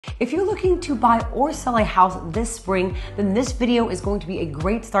If you're looking to buy or sell a house this spring, then this video is going to be a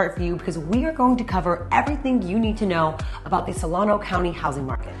great start for you because we are going to cover everything you need to know about the Solano County housing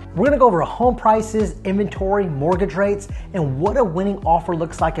market. We're gonna go over home prices, inventory, mortgage rates, and what a winning offer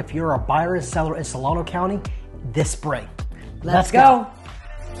looks like if you're a buyer and seller in Solano County this spring. Let's go.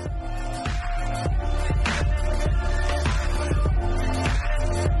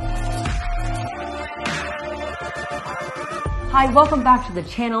 Hi, welcome back to the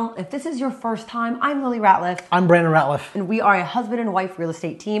channel. If this is your first time, I'm Lily Ratleff. I'm Brandon Ratleff. And we are a husband and wife real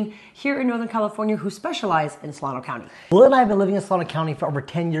estate team here in Northern California who specialize in Solano County. Lily and I have been living in Solano County for over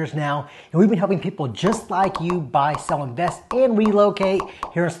 10 years now, and we've been helping people just like you buy, sell, invest, and relocate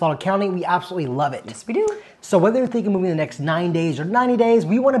here in Solano County. We absolutely love it. Yes, we do. So whether you're thinking moving in the next 9 days or 90 days,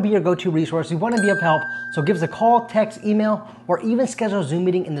 we want to be your go-to resource. We want to be of help. So give us a call, text, email, or even schedule a Zoom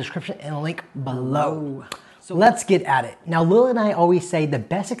meeting in the description and the link below. So let's get at it. Now, Lil and I always say the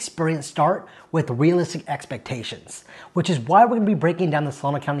best experience start with realistic expectations, which is why we're going to be breaking down the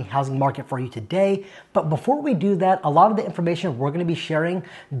Solano County housing market for you today. But before we do that, a lot of the information we're going to be sharing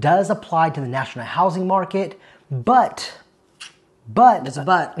does apply to the national housing market, but there's a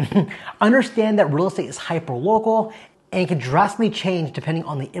but. Understand that real estate is hyper-local and can drastically change depending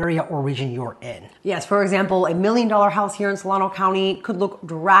on the area or region you're in. Yes, for example, $1 million house here in Solano County could look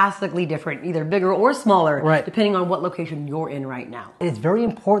drastically different, either bigger or smaller, depending on what location you're in right now. It's very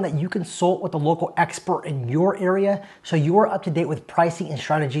important that you consult with a local expert in your area so you're up to date with pricing and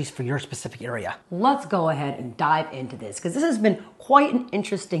strategies for your specific area. Let's go ahead and dive into this because this has been quite an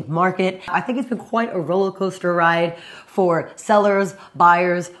interesting market. I think it's been quite a roller coaster ride for sellers,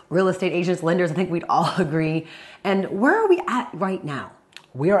 buyers, real estate agents, lenders. I think we'd all agree. And where are we at right now?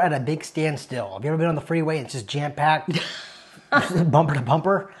 We are at a big standstill. Have you ever been on the freeway and it's just jam-packed? Bumper to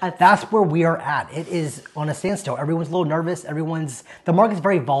bumper. That's where we are at. It is on a standstill. Everyone's a little nervous. The market's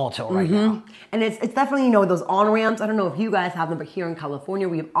very volatile right now. And it's definitely, those on-ramps. I don't know if you guys have them, but here in California,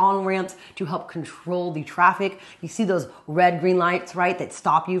 we have on-ramps to help control the traffic. You see those red, green lights, right, that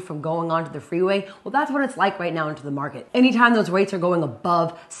stop you from going onto the freeway? Well, that's what it's like right now into the market. Anytime those rates are going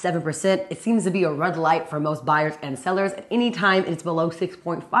above 7%, it seems to be a red light for most buyers and sellers. And anytime it's below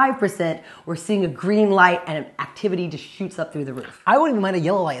 6.5%, we're seeing a green light and activity just shoots up through the roof. I wouldn't even mind a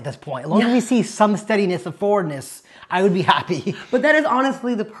yellow light at this point. As long as we see some steadiness of forwardness, I would be happy. But that is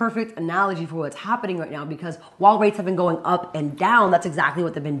honestly the perfect analogy for what's happening right now because while rates have been going up and down, that's exactly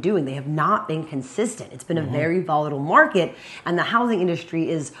what they've been doing. They have not been consistent. It's been a very volatile market and the housing industry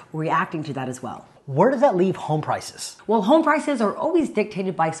is reacting to that as well. Where does that leave home prices? Well, home prices are always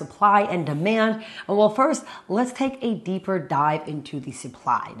dictated by supply and demand. And well, first, let's take a deeper dive into the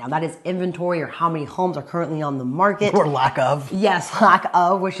supply. Now, that is inventory or how many homes are currently on the market. Or lack of. Yes, lack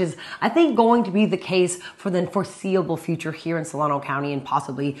of, which is, I think, going to be the case for the foreseeable future here in Solano County and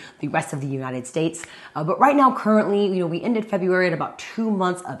possibly the rest of the United States. But right now, currently, we ended February at about 2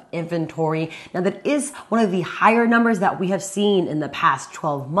 months of inventory. Now, that is one of the higher numbers that we have seen in the past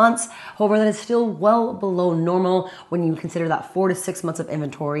 12 months. However, that is still well below normal when you consider that 4 to 6 months of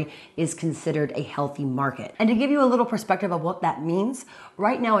inventory is considered a healthy market. And to give you a little perspective of what that means,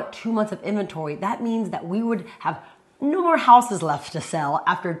 right now at 2 months of inventory, that means that we would have no more houses left to sell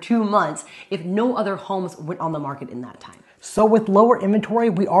after 2 months if no other homes went on the market in that time. So with lower inventory,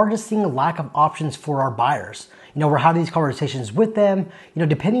 we are just seeing a lack of options for our buyers. We're having these conversations with them,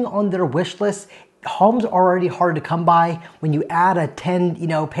 depending on their wish list. Homes are already hard to come by. When you add a 10,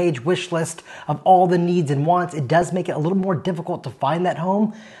 page wish list of all the needs and wants, it does make it a little more difficult to find that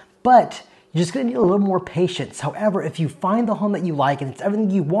home, but you're just gonna need a little more patience. However, if you find the home that you like and it's everything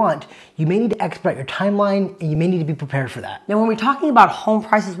you want, you may need to expedite your timeline and you may need to be prepared for that. Now, when we're talking about home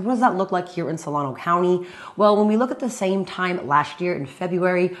prices, what does that look like here in Solano County? Well, when we look at the same time last year in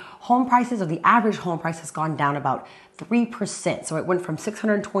February, home prices, or the average home price, has gone down about 3%. So it went from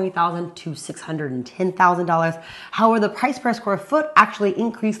 $620,000 to $610,000. However, the price per square foot actually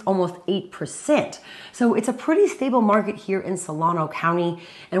increased almost 8%. So it's a pretty stable market here in Solano County,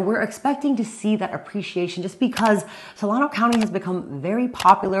 and we're expecting to see that appreciation just because Solano County has become very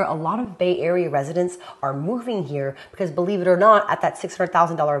popular. A lot of Bay Area residents are moving here because, believe it or not, at that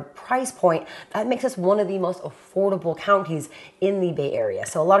 $600,000 price point, that makes us one of the most affordable counties in the Bay Area.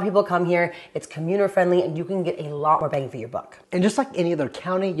 So a lot of people come here, it's commuter friendly, and you can get a lot more bang for your buck. And just like any other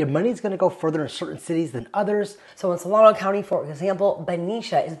county, your money is going to go further in certain cities than others. So in Solano County, for example,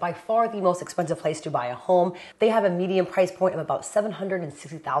 Benicia is by far the most expensive place to buy a home. They have a median price point of about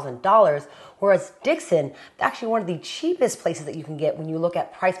 $760,000, whereas Dixon, actually one of the cheapest places that you can get when you look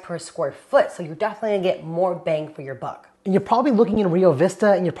at price per square foot. So you're definitely going to get more bang for your buck. And you're probably looking in Rio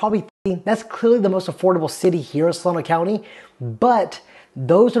Vista and you're probably thinking that's clearly the most affordable city here in Solano County, but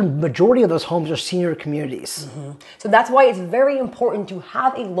those are majority of those homes are senior communities. So that's why it's very important to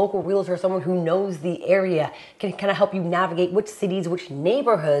have a local realtor, someone who knows the area, can kind of help you navigate which cities, which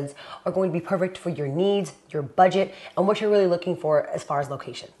neighborhoods are going to be perfect for your needs, your budget, and what you're really looking for as far as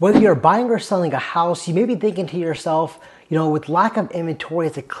location. Whether you're buying or selling a house, you may be thinking to yourself, with lack of inventory,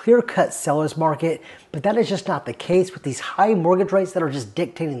 it's a clear-cut seller's market, but that is just not the case with these high mortgage rates that are just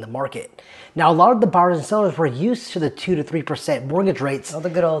dictating the market. Now, a lot of the buyers and sellers were used to the 2 to 3% mortgage rates. Oh, the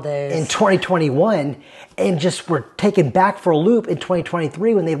good old days. In 2021, and just were taken back for a loop in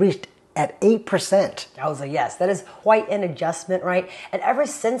 2023 when they reached at 8%. I was like, yes, that is quite an adjustment, right? And ever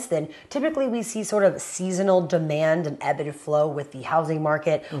since then, typically we see sort of seasonal demand and ebb and flow with the housing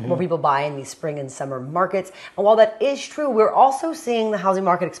market, more people buy in the spring and summer markets. And while that is true, we're also seeing the housing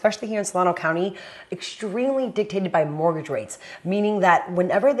market, especially here in Solano County, extremely dictated by mortgage rates, meaning that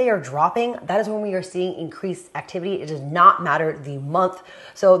whenever they are dropping, that is when we are seeing increased activity. It does not matter the month.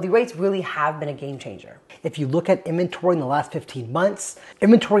 So the rates really have been a game changer. If you look at inventory in the last 15 months,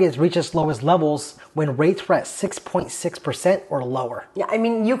 inventory has reached its lowest levels when rates were at 6.6% or lower. Yeah, I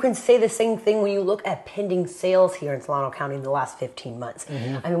mean, you can say the same thing when you look at pending sales here in Solano County in the last 15 months.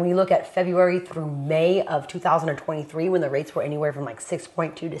 I mean, when you look at February through May of 2023, when the rates were anywhere from like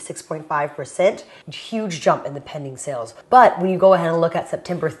 6.2 to 6.5%, huge jump in the pending sales. But when you go ahead and look at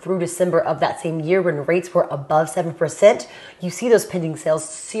September through December of that same year, when rates were above 7%, you see those pending sales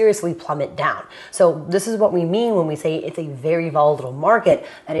seriously plummet down. So this is what we mean when we say it's a very volatile market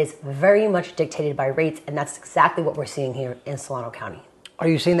that is very much dictated by rates, and that's exactly what we're seeing here in Solano County. Are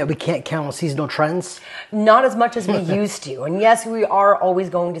you saying that we can't count on seasonal trends? Not as much as we used to. And yes, we are always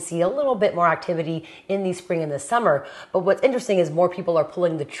going to see a little bit more activity in the spring and the summer. But what's interesting is more people are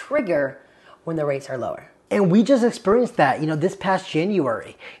pulling the trigger when the rates are lower. And we just experienced that, this past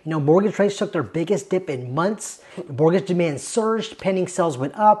January. Mortgage rates took their biggest dip in months. Mortgage demand surged, pending sales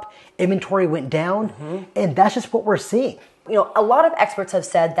went up, inventory went down, and that's just what we're seeing. A lot of experts have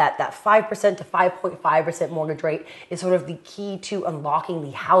said that 5% to 5.5% mortgage rate is sort of the key to unlocking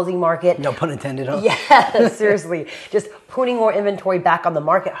the housing market. No pun intended, huh? Yeah, seriously. Just putting more inventory back on the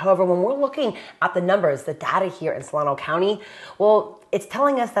market. However, when we're looking at the numbers, the data here in Solano County, well, it's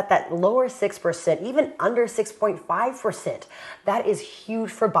telling us that lower 6%, even under 6.5%, that is huge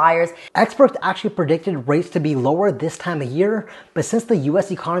for buyers. Experts actually predicted rates to be lower this time of year, but since the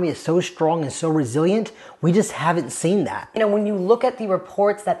U.S. economy is so strong and so resilient, we just haven't seen that. When you look at the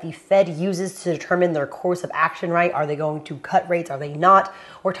reports that the Fed uses to determine their course of action, right? Are they going to cut rates? Are they not?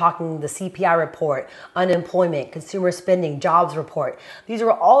 We're talking the CPI report, unemployment, consumer spending, jobs report. These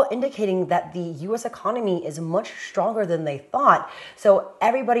are all indicating that the U.S. economy is much stronger than they thought. So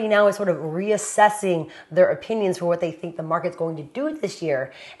everybody now is sort of reassessing their opinions for what they think the market's going to do this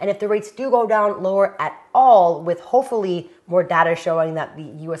year. And if the rates do go down lower at all, with hopefully more data showing that the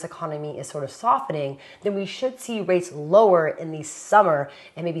U.S. economy is sort of softening, then we should see rates lower in the summer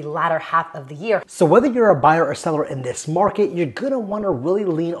and maybe latter half of the year. So whether you're a buyer or seller in this market, you're going to want to really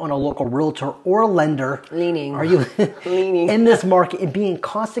lean on a local realtor or lender. Leaning. Are you leaning in this market and be in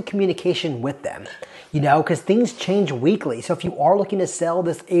constant communication with them? Because things change weekly. So if you are looking to sell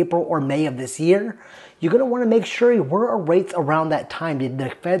this April or May of this year, you're going to want to make sure where are rates around that time. Did the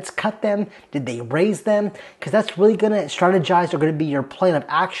Feds cut them? Did they raise them? Because that's really going to strategize or going to be your plan of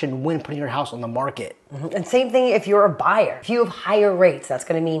action when putting your house on the market. And same thing if you're a buyer. If you have higher rates, that's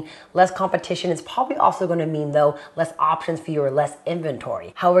going to mean less competition. It's probably also going to mean, though, less options for you or less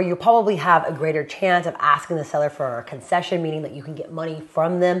inventory. However, you probably have a greater chance of asking the seller for a concession, meaning that you can get money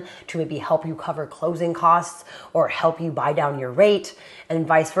from them to maybe help you cover closing costs or help you buy down your rate, and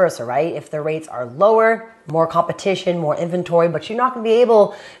vice versa, right? If the rates are lower, more competition, more inventory, but you're not going to be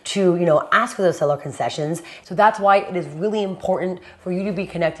able to, ask for those seller concessions. So that's why it is really important for you to be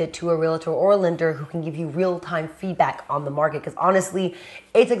connected to a realtor or a lender who can give you real-time feedback on the market. Because honestly,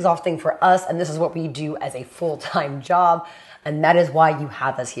 it's exhausting for us, and this is what we do as a full-time job, and that is why you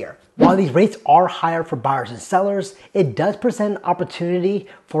have us here. While these rates are higher for buyers and sellers, it does present an opportunity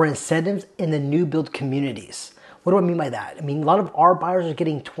for incentives in the new build communities. What do I mean by that? I mean, a lot of our buyers are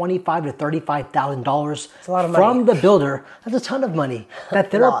getting $25,000 to $35,000 from the builder. That's a ton of money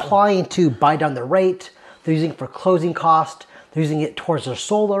that they're applying to buy down the rate. They're using it for closing cost. They're using it towards their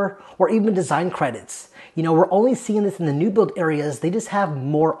solar or even design credits. We're only seeing this in the new build areas. They just have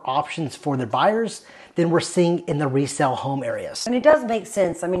more options for their buyers than we're seeing in the resale home areas. And it does make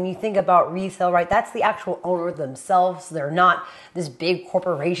sense. I mean, you think about resale, right? That's the actual owner themselves. They're not this big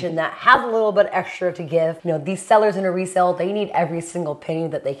corporation that has a little bit extra to give. These sellers in a resale, they need every single penny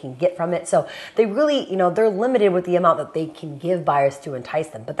that they can get from it. So they really, they're limited with the amount that they can give buyers to entice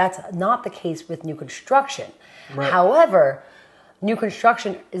them. But that's not the case with new construction. Right. However, New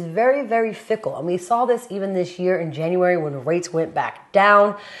construction is very, very fickle. And we saw this even this year in January when rates went back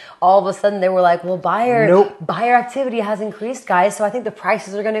down. All of a sudden they were like, well, buyer activity has increased, guys. So I think the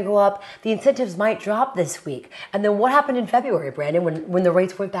prices are going to go up. The incentives might drop this week. And then what happened in February, Brandon, when the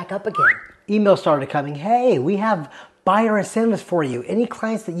rates went back up again? Emails started coming. Hey, we have buyer incentives for you. Any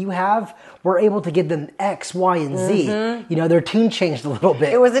clients that you have, we're able to give them X, Y, and Z. You know, their tune changed a little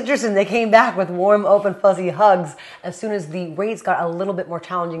bit. It was interesting. They came back with warm, open, fuzzy hugs as soon as the rates got a little bit more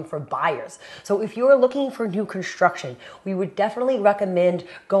challenging for buyers. So if you're looking for new construction, we would definitely recommend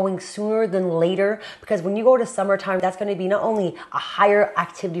going sooner than later, because when you go to summertime, that's going to be not only a higher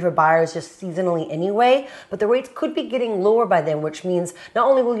activity for buyers just seasonally anyway, but the rates could be getting lower by then, which means not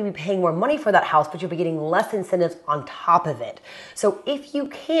only will you be paying more money for that house, but you'll be getting less incentives on top of it. So if you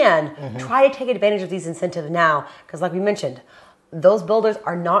can, try to take advantage of these incentives now, because like we mentioned, those builders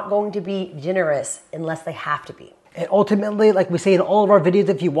are not going to be generous unless they have to be. And ultimately, like we say in all of our videos,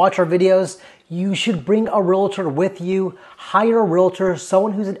 if you watch our videos, you should bring a realtor with you. Hire a realtor,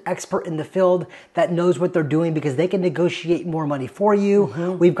 someone who's an expert in the field that knows what they're doing, because they can negotiate more money for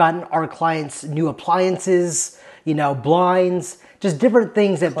you. We've gotten our clients new appliances, you know, blinds, just different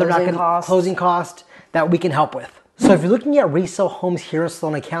things that they're not going to, closing cost, that we can help with. So if you're looking at resale homes here in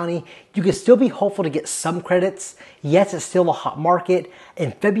Solano County, you can still be hopeful to get some credits. Yes, it's still a hot market.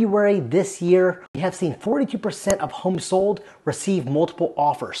 In February this year, we have seen 42% of homes sold receive multiple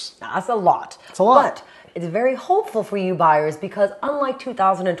offers. Now, that's a lot. It's a lot. But it's very hopeful for you buyers, because unlike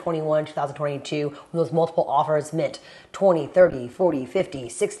 2021, 2022, when those multiple offers meant 20, 30, 40, 50,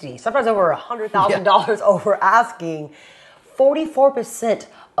 60, sometimes over $100,000 over asking, 44%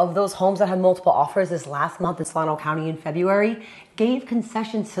 of those homes that had multiple offers this last month in Solano County in February gave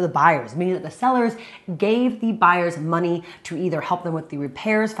concessions to the buyers, meaning that the sellers gave the buyers money to either help them with the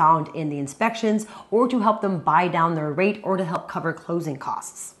repairs found in the inspections, or to help them buy down their rate, or to help cover closing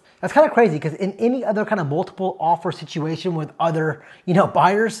costs. That's kind of crazy, because in any other kind of multiple offer situation with other, you know,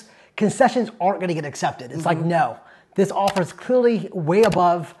 buyers, concessions aren't going to get accepted. It's like, no, this offer is clearly way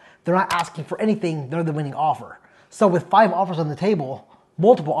above. They're not asking for anything. They're the winning offer. So with 5 offers on the table,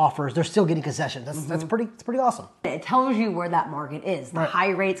 multiple offers, they're still getting concessions. That's pretty awesome. It tells you where that market is. The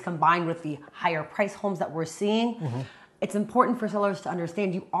high rates combined with the higher price homes that we're seeing. It's important for sellers to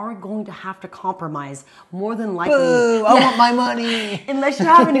understand you are going to have to compromise more than likely. Boo, I want my money. Unless you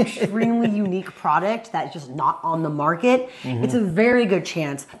have an extremely unique product that's just not on the market, it's a very good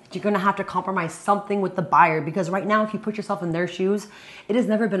chance that you're going to have to compromise something with the buyer, because right now, if you put yourself in their shoes, it has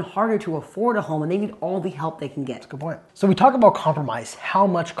never been harder to afford a home, and they need all the help they can get. Good point. So we talk about compromise. How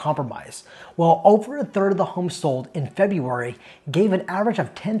much compromise? Well, over a third of the homes sold in February gave an average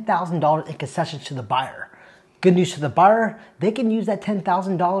of $10,000 in concessions to the buyer. Good news to the buyer, they can use that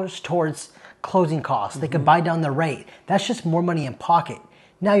 $10,000 towards closing costs. They can buy down the rate. That's just more money in pocket.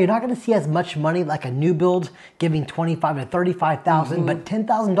 Now, you're not going to see as much money like a new build giving $25,000 to $35,000, but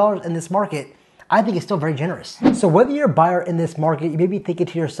 $10,000 in this market, I think is still very generous. So whether you're a buyer in this market, you may be thinking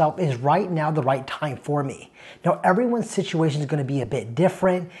to yourself, is right now the right time for me? Now, everyone's situation is going to be a bit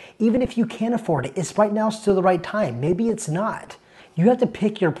different. Even if you can afford it, is right now still the right time? Maybe it's not. You have to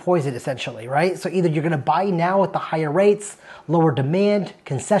pick your poison, essentially, right? So either you're going to buy now with the higher rates, lower demand,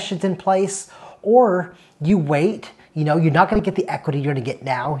 concessions in place, or you wait. You know, you're not going to get the equity you're going to get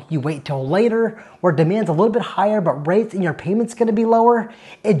now. You wait till later, where demand's a little bit higher, but rates and your payment's going to be lower.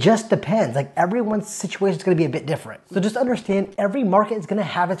 It just depends. Like, everyone's situation is going to be a bit different. So just understand, every market is going to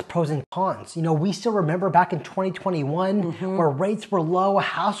have its pros and cons. You know, we still remember back in 2021 where rates were low,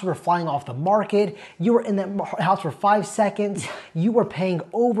 houses were flying off the market. You were in that house for 5 seconds. You were paying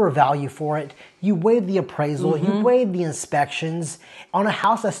overvalue for it. You waived the appraisal. You waived the inspections on a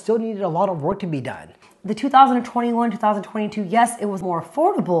house that still needed a lot of work to be done. The 2021, 2022, yes, it was more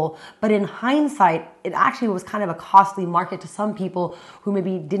affordable, but in hindsight, it actually was kind of a costly market to some people who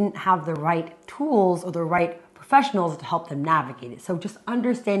maybe didn't have the right tools or the right professionals to help them navigate it. So just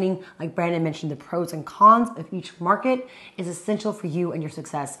understanding, like Brandon mentioned, the pros and cons of each market is essential for you and your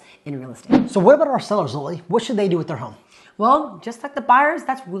success in real estate. So what about our sellers, Lily? What should they do with their home? Well, just like the buyers,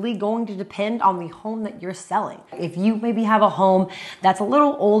 that's really going to depend on the home that you're selling. If you maybe have a home that's a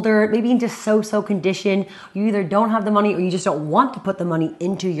little older, maybe in just so-so condition, you either don't have the money or you just don't want to put the money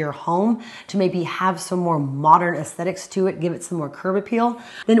into your home to maybe have some more modern aesthetics to it, give it some more curb appeal,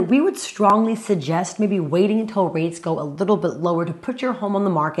 then we would strongly suggest maybe waiting until until rates go a little bit lower to put your home on the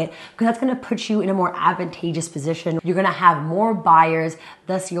market, because that's going to put you in a more advantageous position. You're going to have more buyers,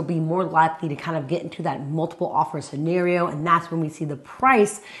 thus you'll be more likely to kind of get into that multiple offer scenario, and that's when we see the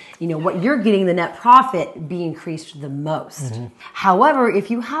price, what you're getting, the net profit, be increased the most. However, if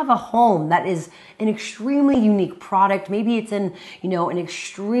you have a home that is an extremely unique product, maybe it's in, an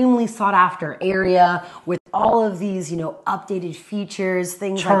extremely sought after area with all of these, updated features,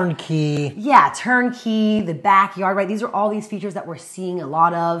 things turnkey. Turnkey, the backyard, right? These are all these features that we're seeing a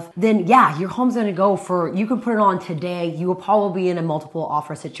lot of. Then your home's going to go for, you can put it on today. You will probably be in a multiple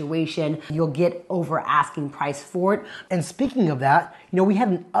offer situation. You'll get over asking price for it. And speaking of that, we had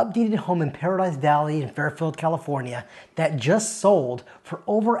an updated home in Paradise Valley in Fairfield, California that just sold for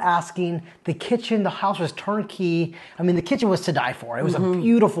over asking. The kitchen, the house was turnkey. I mean, the kitchen was to die for. It was a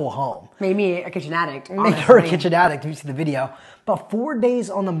beautiful home. Made me a kitchen addict. Made her a kitchen addict if you see the video. About 4 days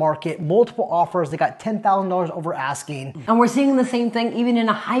on the market, multiple offers. They got $10,000 over asking. And we're seeing the same thing even in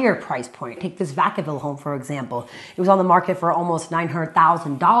a higher price point. Take this Vacaville home, for example. It was on the market for almost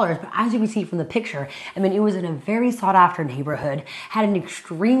 $900,000. But as you can see from the picture, it was in a very sought after neighborhood, had an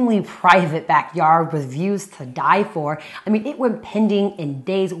extremely private backyard with views to die for. It went pending in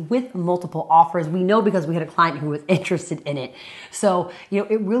days with multiple offers. We know because we had a client who was interested in it. So,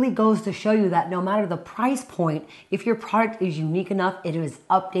 it really goes to show you that no matter the price point, if your product is unique enough, it is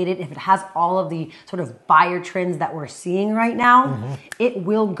updated, if it has all of the sort of buyer trends that we're seeing right now, it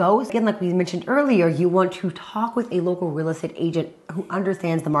will go. Again, like we mentioned earlier, you want to talk with a local real estate agent who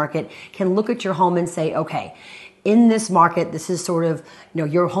understands the market, can look at your home and say, okay, in this market, this is sort of,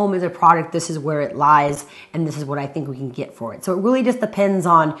 your home is a product, this is where it lies, and this is what I think we can get for it. So it really just depends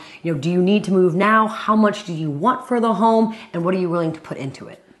on, do you need to move now? How much do you want for the home? And what are you willing to put into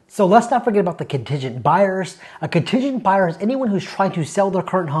it? So let's not forget about the contingent buyers. A contingent buyer is anyone who's trying to sell their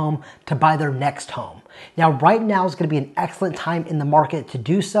current home to buy their next home. Now, right now is going to be an excellent time in the market to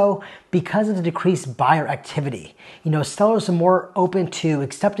do so because of the decreased buyer activity. Sellers are more open to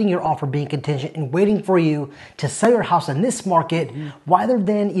accepting your offer being contingent and waiting for you to sell your house in this market rather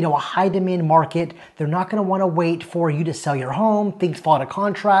than, a high demand market. They're not going to want to wait for you to sell your home, things fall out of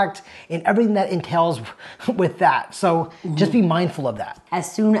contract, and everything that entails with that. So just be mindful of that.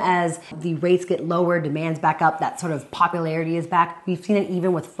 As soon as the rates get lower, demand's back up, that sort of popularity is back. We've seen it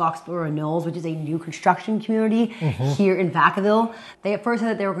even with Foxborough Knolls, which is a new construction community here in Vacaville. They at first said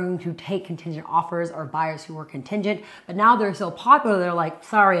that they were going to take contingent offers or buyers who were contingent, but now they're so popular, they're like,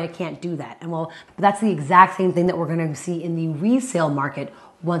 sorry, I can't do that. And that's the exact same thing that we're going to see in the resale market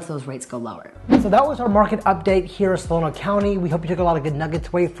once those rates go lower. So that was our market update here in Solano County. We hope you took a lot of good nuggets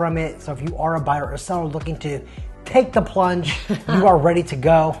away from it. So if you are a buyer or seller looking to take the plunge, you are ready to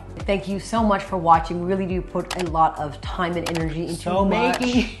go. Thank you so much for watching. We really do put a lot of time and energy into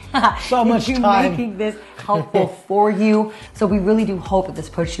making this helpful for you. So we really do hope that this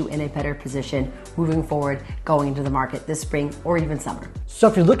puts you in a better position moving forward, going into the market this spring or even summer. So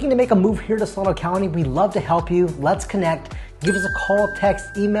if you're looking to make a move here to Solano County, we'd love to help you. Let's connect. Give us a call,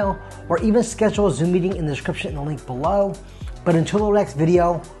 text, email, or even schedule a Zoom meeting in the description and the link below. But until the next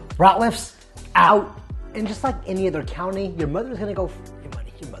video, Ratleff's out. And just like any other county, your mother's gonna go,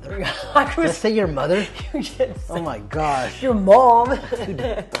 your mother. Did I say your mother? Oh my gosh. Your mom.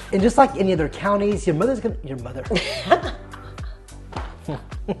 And just like any other counties, your mother's gonna, your mother.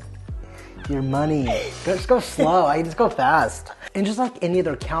 Your money. Just go slow, I just go fast. And just like any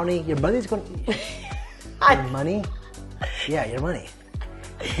other county, your mother's gonna, your money? Yeah, your money.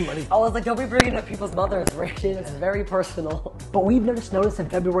 I was like, don't be bringing up people's mothers, Brandon. It's very personal. But we've noticed in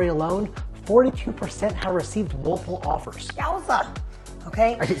February alone, 42% have received multiple offers. Yowza.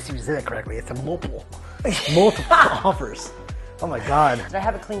 Okay? I didn't see you say that correctly. It's a multiple offers. Oh my God. Did I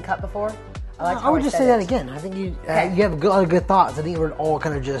have a clean cut before? I would just say that again. I think you have a lot of good thoughts. I think we're all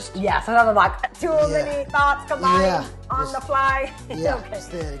kind of just... Yeah, sometimes I'm like, too many thoughts combined on the fly. Yeah, okay.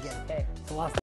 say that again. Okay.